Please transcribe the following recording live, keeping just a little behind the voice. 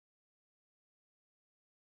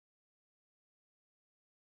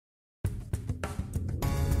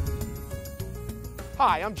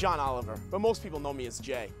Hi, I'm John Oliver, but most people know me as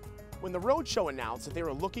Jay. When the Rhode show announced that they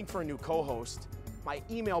were looking for a new co-host, my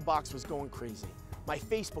email box was going crazy. My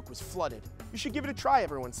Facebook was flooded. You should give it a try,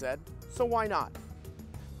 everyone said. So why not?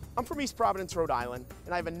 I'm from East Providence, Rhode Island,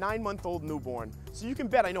 and I have a 9-month-old newborn, so you can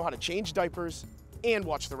bet I know how to change diapers and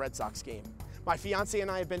watch the Red Sox game. My fiance and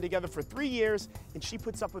I have been together for 3 years, and she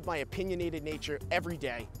puts up with my opinionated nature every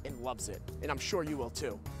day and loves it, and I'm sure you will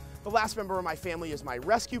too. The last member of my family is my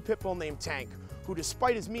rescue pit bull named Tank, who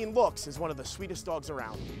despite his mean looks is one of the sweetest dogs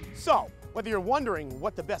around. So, whether you're wondering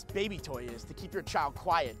what the best baby toy is to keep your child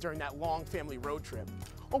quiet during that long family road trip,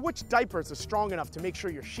 or which diapers are strong enough to make sure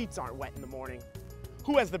your sheets aren't wet in the morning,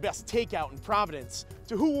 who has the best takeout in Providence,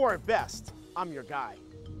 to who wore it best, I'm your guy.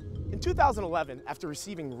 In 2011, after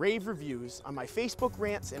receiving rave reviews on my Facebook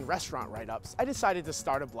rants and restaurant write-ups, I decided to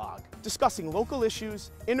start a blog discussing local issues,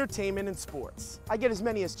 entertainment, and sports. I get as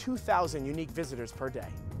many as 2,000 unique visitors per day.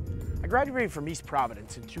 I graduated from East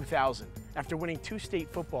Providence in 2000 after winning 2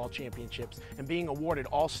 state football championships and being awarded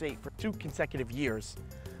All-State for 2 consecutive years.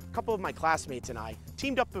 A couple of my classmates and I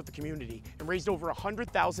teamed up with the community and raised over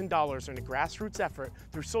 $100,000 in a grassroots effort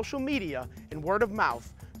through social media and word of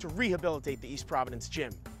mouth to rehabilitate the East Providence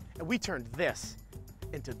gym. And we turned this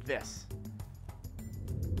into this.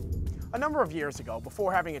 A number of years ago,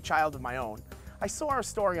 before having a child of my own, I saw a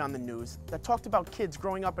story on the news that talked about kids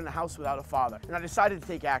growing up in a house without a father, and I decided to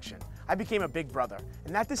take action. I became a big brother,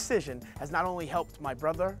 and that decision has not only helped my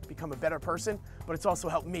brother become a better person, but it's also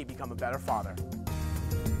helped me become a better father.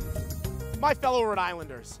 My fellow Rhode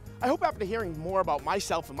Islanders, I hope after hearing more about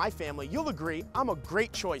myself and my family, you'll agree I'm a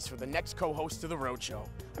great choice for the next co-host to the Rhode Show.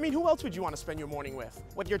 I mean, who else would you want to spend your morning with?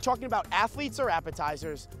 Whether you're talking about athletes or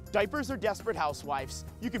appetizers, diapers or desperate housewives,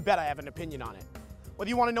 you can bet I have an opinion on it. Whether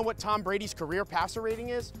you want to know what Tom Brady's career passer rating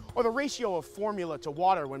is, or the ratio of formula to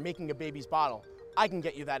water when making a baby's bottle, I can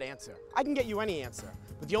get you that answer. I can get you any answer.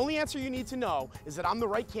 But the only answer you need to know is that I'm the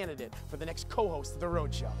right candidate for the next co-host of the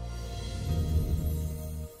Rhode Show.